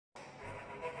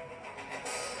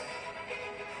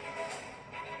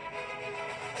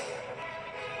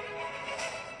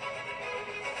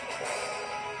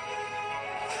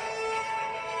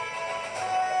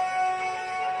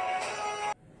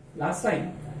Last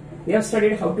time we have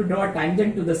studied how to draw a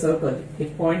tangent to the circle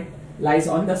if point lies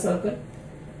on the circle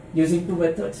using two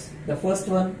methods. The first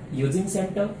one using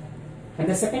center and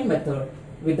the second method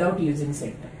without using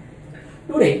center.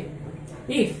 Today,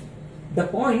 if the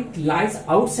point lies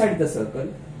outside the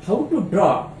circle, how to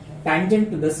draw tangent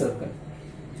to the circle?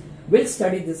 We'll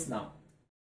study this now.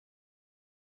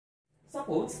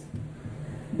 Suppose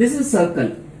this is a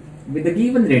circle with a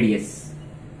given radius.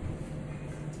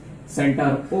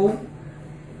 Center O.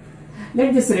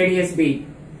 Let this radius be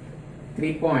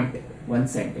 3.1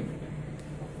 centimeter.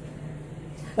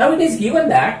 Now it is given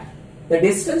that the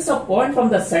distance of point from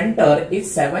the center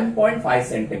is 7.5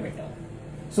 centimeter.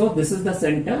 So this is the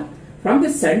center. From the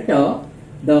center,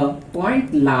 the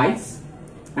point lies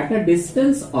at a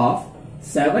distance of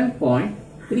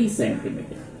 7.3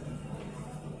 centimeter.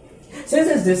 Since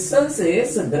this distance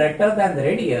is greater than the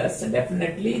radius,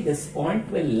 definitely this point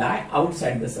will lie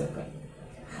outside the circle.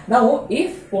 Now,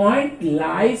 if point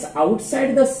lies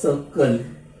outside the circle,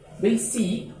 we'll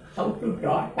see how to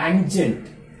draw tangent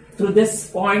through this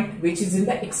point which is in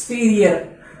the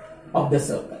exterior of the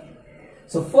circle.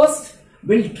 So first,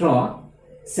 we'll draw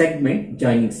segment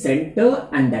joining center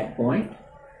and that point.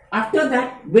 After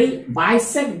that, we'll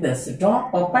bisect this, draw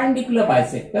perpendicular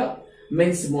bisector,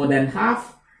 means more than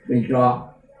half. We'll draw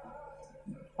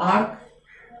arc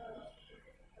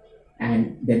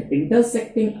and then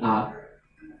intersecting arc.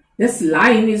 This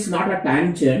line is not a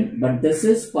tangent, but this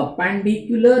is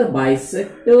perpendicular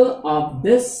bisector of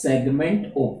this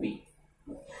segment OP.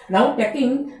 Now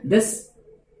taking this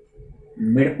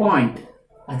midpoint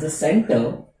as a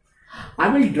center, I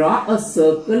will draw a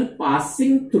circle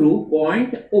passing through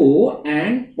point O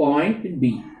and point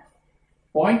B.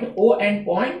 Point O and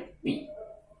point B.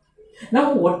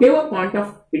 Now, whatever point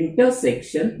of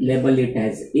intersection, label it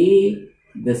as A,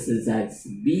 this is as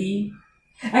B.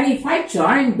 And if I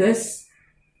join this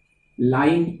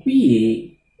line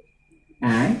PA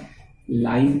and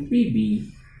line PB,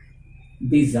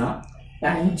 these are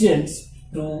tangents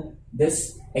to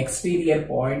this exterior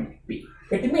point P.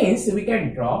 It means we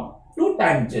can draw two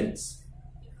tangents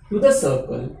to the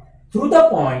circle through the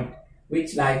point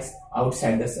which lies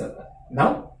outside the circle.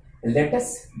 Now, let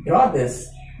us draw this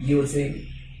using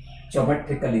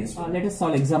geometrical instrument. Let us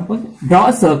solve example. Draw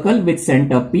a circle with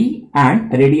center P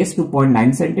and radius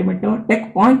 2.9 centimeter.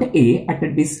 Take point A at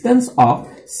a distance of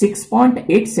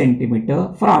 6.8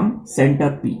 centimeter from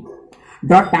center P.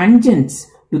 Draw tangents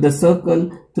to the circle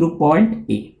through point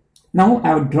A. Now I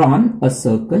have drawn a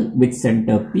circle with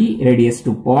center P, radius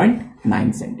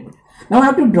 2.9 centimeter. Now I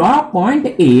have to draw point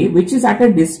A which is at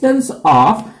a distance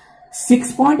of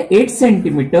 6.8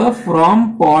 centimeter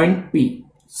from point P.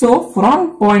 So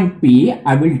from point P,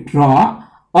 I will draw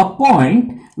a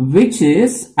point which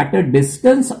is at a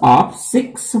distance of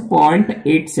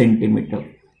 6.8 centimeter.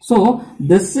 So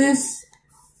this is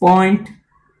point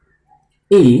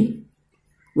A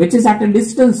which is at a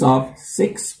distance of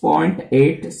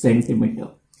 6.8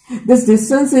 centimeter. This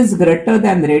distance is greater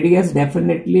than radius,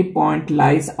 definitely point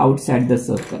lies outside the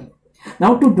circle.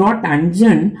 Now to draw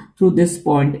tangent through this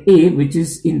point A which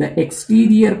is in the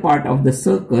exterior part of the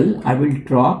circle, I will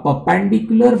draw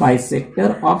perpendicular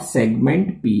bisector of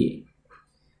segment PA.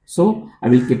 So I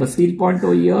will keep a steel point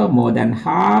over here, more than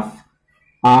half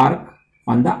arc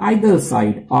on the either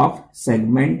side of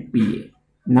segment PA.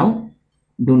 Now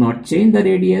do not change the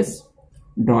radius,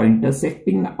 draw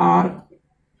intersecting arc.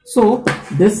 So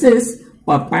this is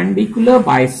perpendicular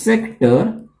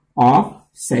bisector of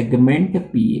segment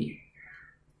PA.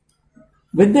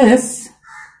 With this,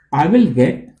 I will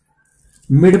get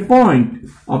midpoint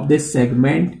of this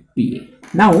segment PA.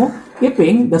 Now,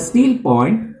 keeping the steel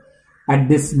point at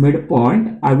this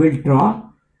midpoint, I will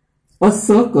draw a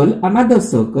circle, another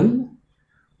circle,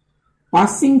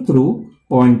 passing through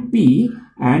point P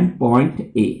and point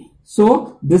A.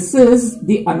 So, this is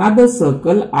the another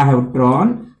circle I have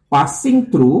drawn passing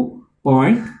through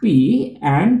point P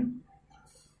and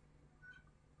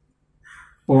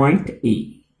point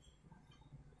A.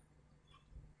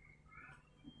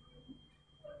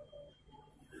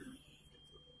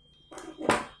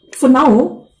 So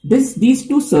now these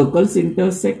two circles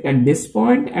intersect at this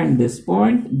point and this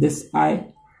point. This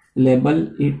I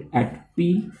label it at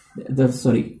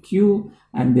Q,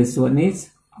 and this one is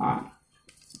R.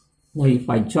 Now if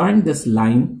I join this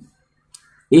line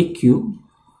AQ,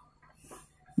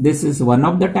 this is one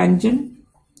of the tangent.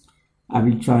 I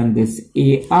will join this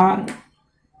AR.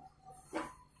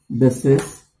 This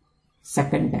is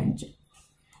second tangent.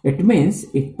 It means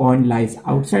if point lies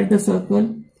outside the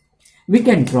circle, we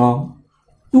can draw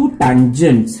two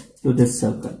tangents to this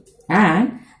circle,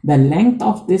 and the length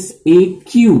of this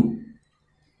AQ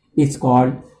is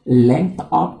called length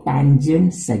of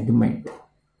tangent segment.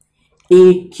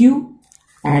 AQ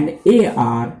and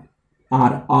AR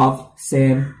are of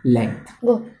same length.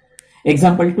 Go.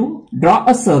 Example 2. Draw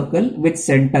a circle with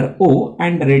center O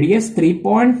and radius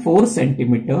 3.4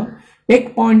 cm.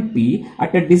 Take point P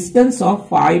at a distance of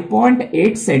 5.8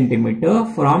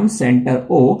 cm from center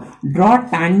O. Draw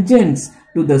tangents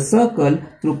to the circle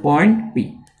through point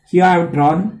P. Here I have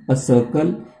drawn a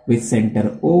circle with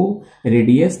center O,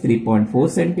 radius 3.4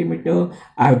 cm.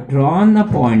 I have drawn a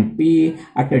point P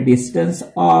at a distance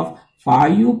of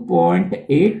 5.8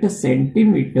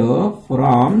 cm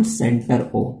from center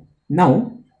O.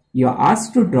 Now you are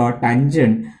asked to draw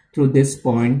tangent through this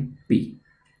point P.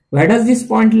 Where does this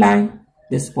point lie?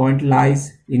 This point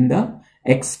lies in the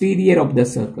exterior of the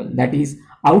circle, that is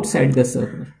outside the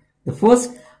circle. The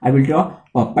first, I will draw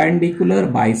perpendicular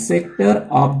bisector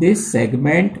of this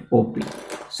segment OP.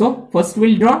 So first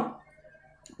we'll draw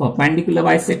perpendicular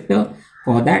bisector.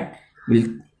 For that,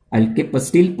 I'll keep a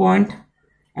still point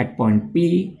at point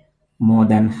P more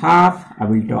than half. I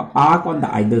will draw arc on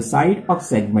the either side of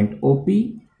segment OP.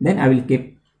 Then I will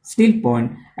keep still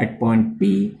point at point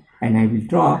P and I will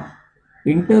draw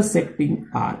intersecting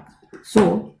arc.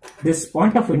 So this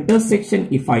point of intersection,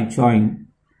 if I join,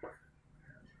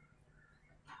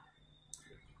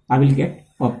 I will get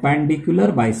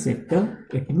perpendicular bisector.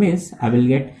 It means I will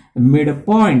get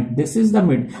midpoint. This is the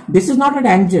mid. This is not a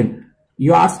tangent.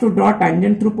 You are asked to draw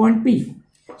tangent through point P.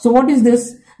 So what is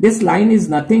this? This line is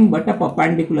nothing but a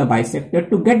perpendicular bisector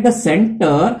to get the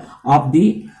center of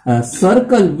the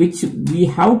circle which we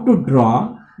have to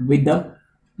draw with the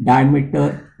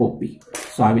diameter OP.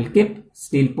 So I will keep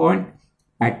still point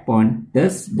at point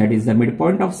this, that is the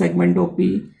midpoint of segment OP,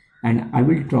 and I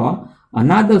will draw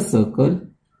another circle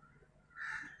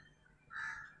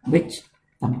which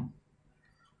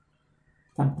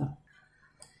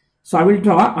So I will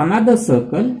draw another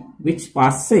circle which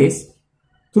passes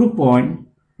through point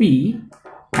P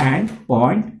and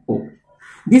point O.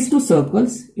 These two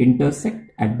circles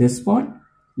intersect at this point.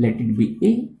 Let it be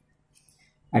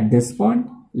A. At this point,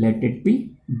 let it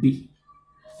be B.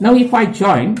 Now if I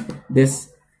join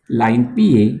this line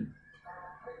PA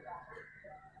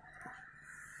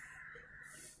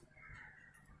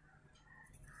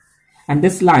and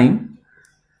this line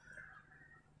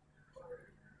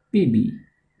PB,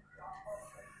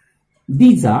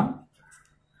 these are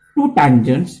two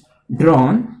tangents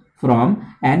drawn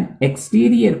from an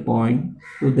exterior point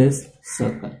to this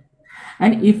circle.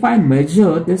 And if I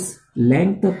measure this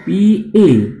length PA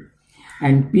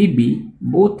and PB,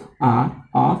 both are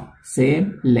of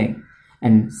same length,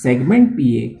 and segment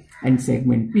PA and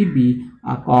segment PB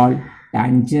are called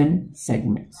tangent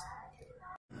segments.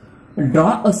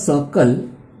 Draw a circle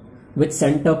with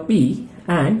center P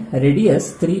and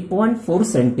radius 3.4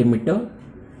 cm.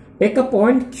 Take a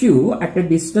point Q at a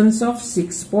distance of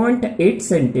 6.8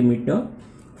 cm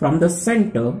from the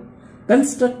center.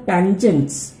 Construct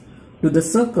tangents to the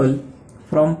circle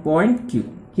from point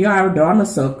Q. Here I have drawn a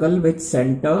circle with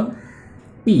center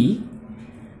P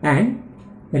and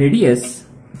radius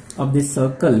of this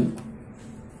circle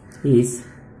is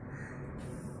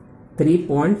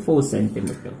 3.4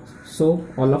 cm. So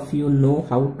all of you know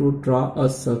how to draw a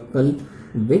circle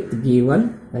with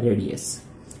given radius.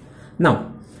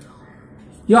 Now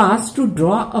you are asked to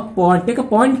draw a point, take a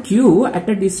point Q at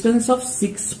a distance of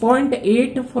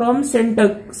 6.8 from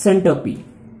center P.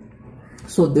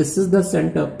 So this is the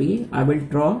center P. I will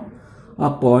draw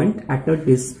a point at a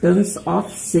distance of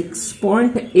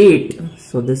 6.8.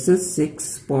 So this is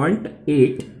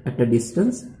 6.8 at a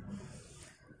distance.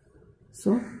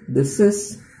 So this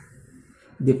is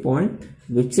the point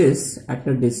which is at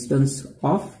a distance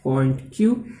of point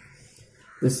Q.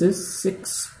 This is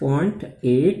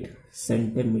 6.8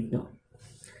 centimeter.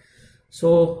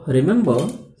 So remember,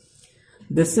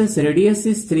 this is radius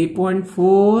is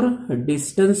 3.4,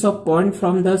 distance of point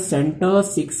from the center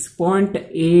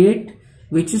 6.8,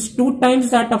 which is 2 times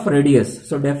that of radius.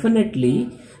 So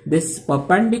definitely this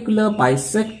perpendicular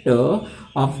bisector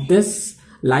of this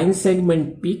line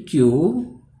segment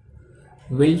PQ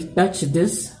will touch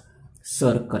this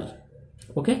circle.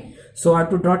 Okay, so I have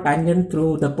to draw tangent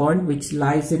through the point which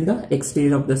lies in the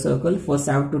exterior of the circle. First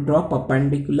I have to draw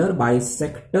perpendicular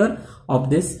bisector of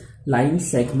this line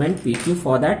segment PQ.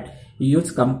 For that,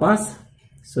 use compass.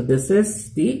 So this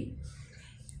is the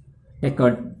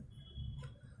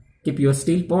keep your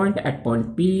still point at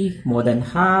point P more than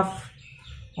half.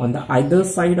 On the either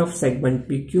side of segment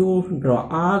PQ, draw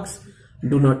arcs.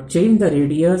 Do not change the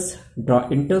radius. Draw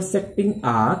intersecting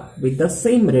arc with the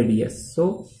same radius.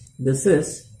 So this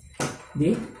is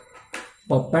the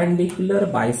perpendicular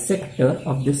bisector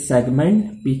of this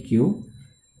segment PQ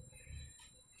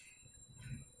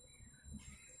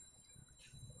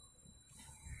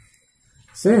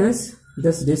since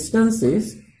this distance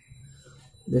is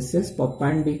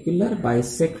perpendicular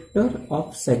bisector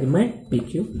of segment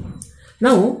PQ.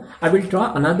 Now I will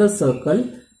draw another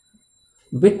circle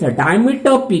with a diameter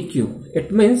PQ.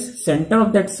 It means center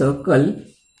of that circle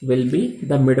will be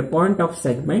the midpoint of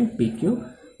segment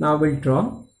PQ. Now I will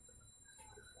draw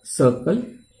circle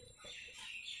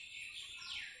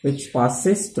which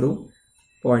passes through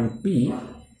point P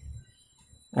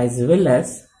as well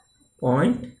as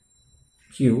point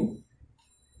Q.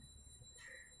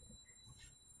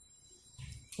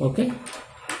 Okay,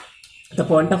 the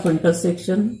point of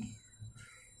intersection,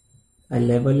 I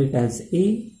label it as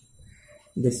A,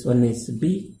 this one is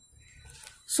B.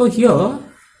 So here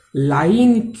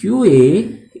line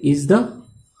QA is the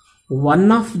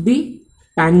one of the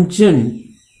tangent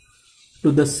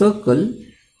to the circle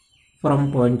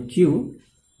from point Q.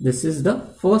 This is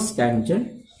the first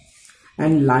tangent,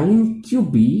 and line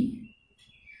QB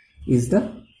is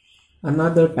the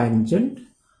another tangent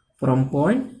from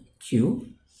point Q.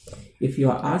 If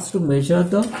you are asked to measure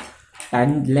the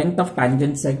length of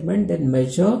tangent segment, then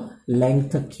measure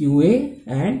length QA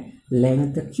and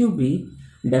length QB.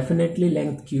 Definitely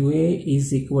length QA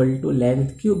is equal to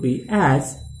length QB,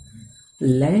 as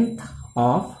length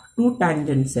of two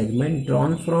tangent segments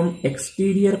drawn from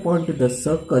exterior point to the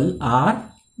circle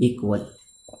are equal.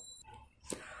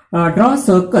 Draw a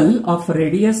circle of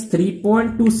radius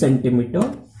 3.2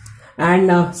 cm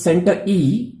and center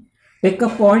E. Take a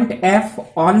point F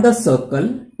on the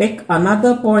circle. Take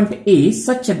another point A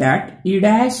such that E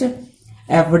dash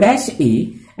F dash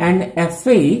A and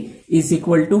FA is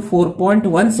equal to 4.1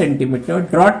 cm.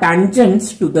 Draw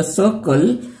tangents to the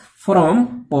circle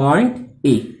from point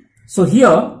A. So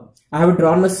here I have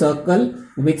drawn a circle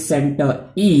with center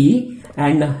E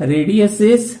and radius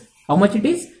is, how much it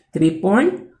is?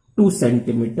 3.2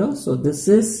 cm. So this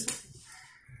is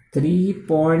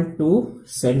 3.2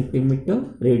 centimeter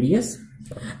radius.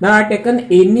 Now I have taken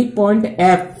any point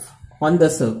F on the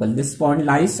circle. This point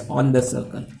lies on the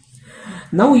circle.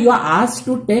 Now you are asked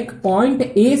to take point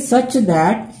A such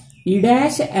that E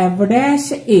dash F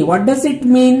dash A. What does it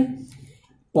mean?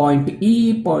 Point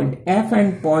E, point F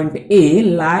and point A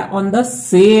lie on the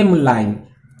same line,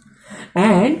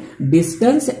 and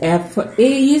distance FA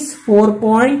is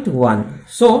 4.1.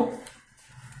 So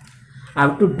I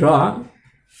have to draw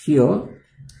here,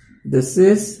 this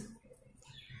is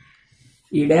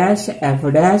E dash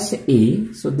F dash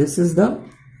A. So this is the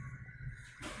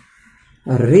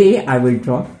ray I will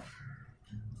draw.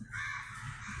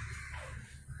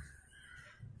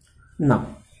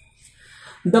 Now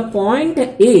the point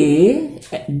A,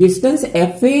 distance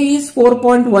FA is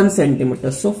 4.1 centimeter.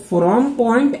 So from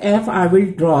point F I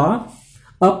will draw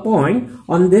a point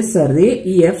on this ray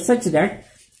EF such that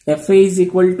FA is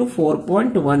equal to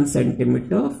 4.1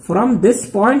 centimeter from this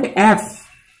point F.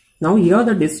 Now here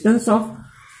the distance of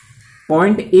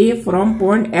point A from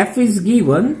point F is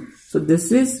given. So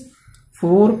this is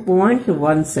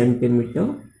 4.1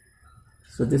 centimeter.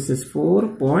 So this is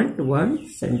 4.1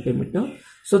 centimeter.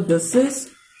 So this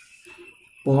is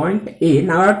point A.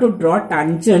 Now I have to draw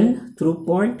tangent through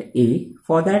point A.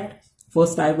 For that,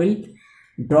 first I will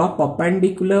draw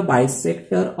perpendicular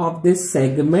bisector of this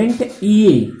segment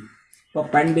EA.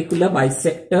 Perpendicular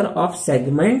bisector of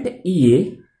segment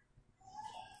EA.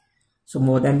 So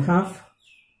more than half.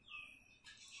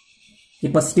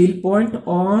 Keep a steel point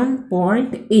on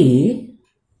point A.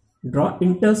 Draw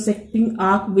intersecting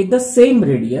arc with the same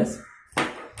radius.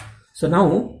 So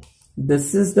now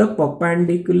this is the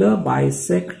perpendicular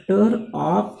bisector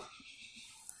of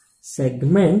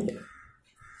segment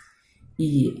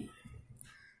EA.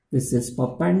 This is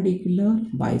perpendicular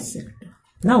bisector.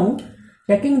 Now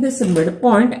taking this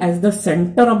midpoint as the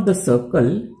center of the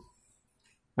circle,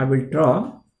 I will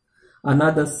draw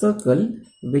another circle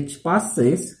which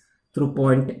passes through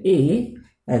point A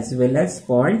as well as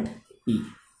point E.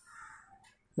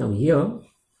 Now here,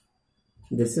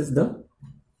 this is the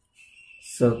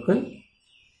circle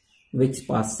which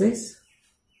passes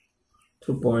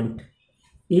through point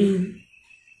A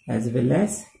as well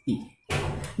as E.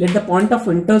 Let the point of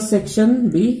intersection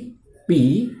be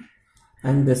P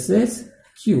and this is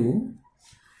Q.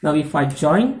 Now if I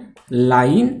join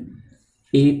line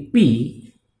AP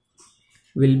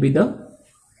will be the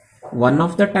one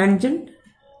of the tangent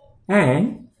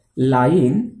and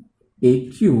line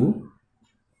AQ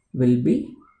will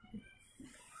be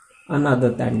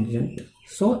another tangent.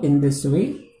 So in this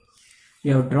way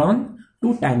we have drawn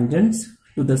two tangents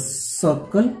to the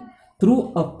circle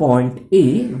through a point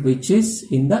A which is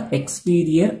in the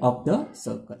exterior of the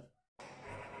circle.